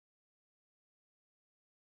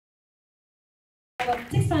Our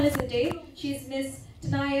sixth panelist today, she is Miss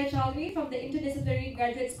Tanaya Chaudhuri from the Interdisciplinary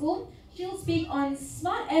Graduate School. She'll speak on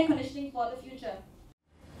smart air conditioning for the future.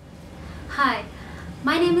 Hi,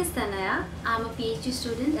 my name is Tanaya. I'm a PhD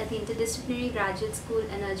student at the Interdisciplinary Graduate School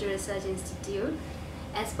Energy Research Institute.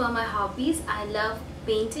 As per my hobbies, I love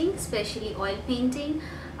painting, especially oil painting.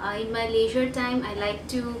 In my leisure time, I like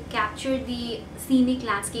to capture the scenic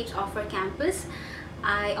landscapes of our campus.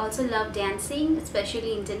 I also love dancing,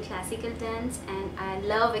 especially Indian classical dance, and I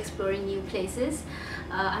love exploring new places.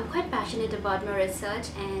 I'm quite passionate about my research,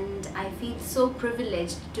 and I feel so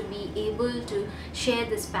privileged to be able to share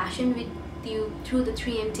this passion with you through the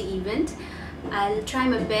 3MT event. I'll try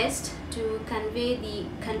my best to convey the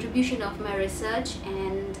contribution of my research,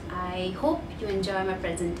 and I hope you enjoy my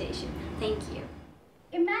presentation. Thank you.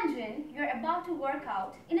 Imagine you're about to work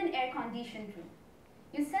out in an air-conditioned room.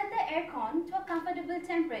 You set the aircon to a comfortable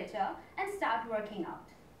temperature and start working out.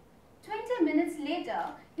 20 minutes later,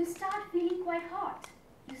 you start feeling quite hot.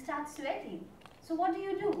 You start sweating. So what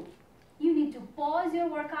do? You need to pause your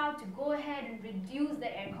workout to go ahead and reduce the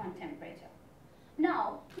aircon temperature.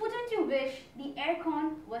 Now, wouldn't you wish the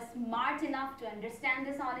aircon was smart enough to understand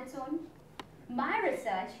this on its own? My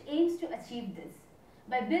research aims to achieve this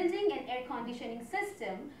by building an air conditioning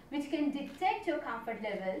system which can detect your comfort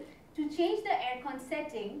level to change the aircon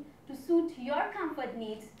setting to suit your comfort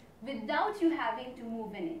needs without you having to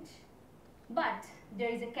move an inch. But there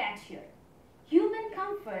is a catch here. Human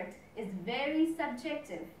comfort is very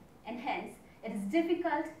subjective, and hence it is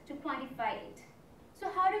difficult to quantify it. So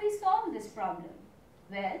how do we solve this problem?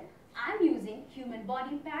 Well, I'm using human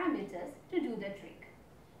body parameters to do the trick.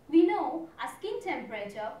 We know our skin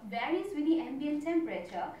temperature varies with the ambient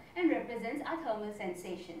temperature and represents our thermal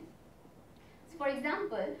sensation. For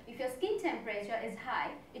example, if your skin temperature is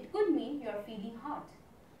high, it could mean you're feeling hot.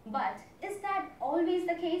 But is that always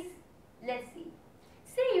the case? Let's see.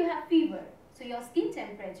 Say you have fever, so your skin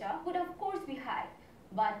temperature would of course be high.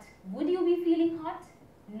 But would you be feeling hot?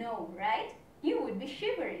 No, right? You would be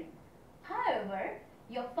shivering. However,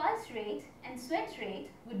 your pulse rate and sweat rate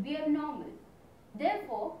would be abnormal.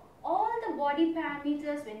 Therefore, all the body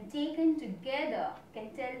parameters when taken together can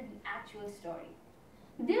tell the actual story.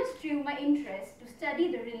 This drew my interest to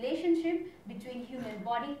study the relationship between human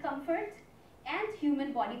body comfort and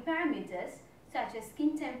human body parameters such as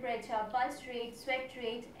skin temperature, pulse rate, sweat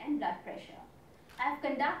rate, and blood pressure. I have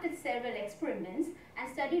conducted several experiments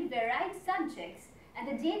and studied varied subjects, and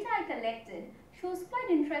the data I collected shows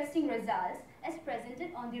quite interesting results as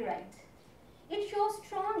presented on the right. It shows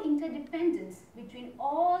strong interdependence between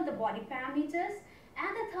all the body parameters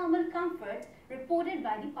and the thermal comfort reported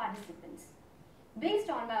by the participants. Based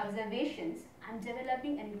on my observations, I am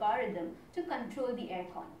developing an algorithm to control the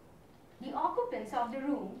aircon. The occupants of the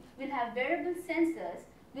room will have wearable sensors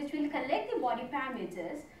which will collect the body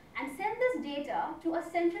parameters and send this data to a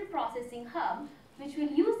central processing hub which will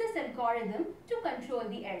use this algorithm to control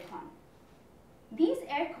the aircon. These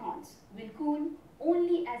aircons will cool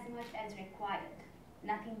only as much as required,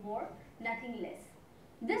 nothing more, nothing less.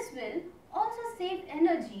 This will also save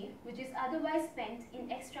energy which is otherwise spent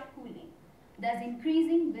in extra cooling, thus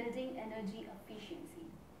increasing building energy efficiency.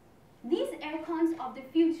 These aircons of the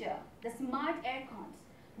future, the smart aircons,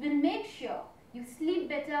 will make sure you sleep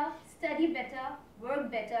better, study better,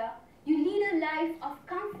 work better, you lead a life of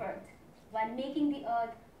comfort while making the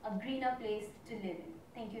earth a greener place to live in.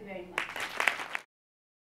 Thank you very much.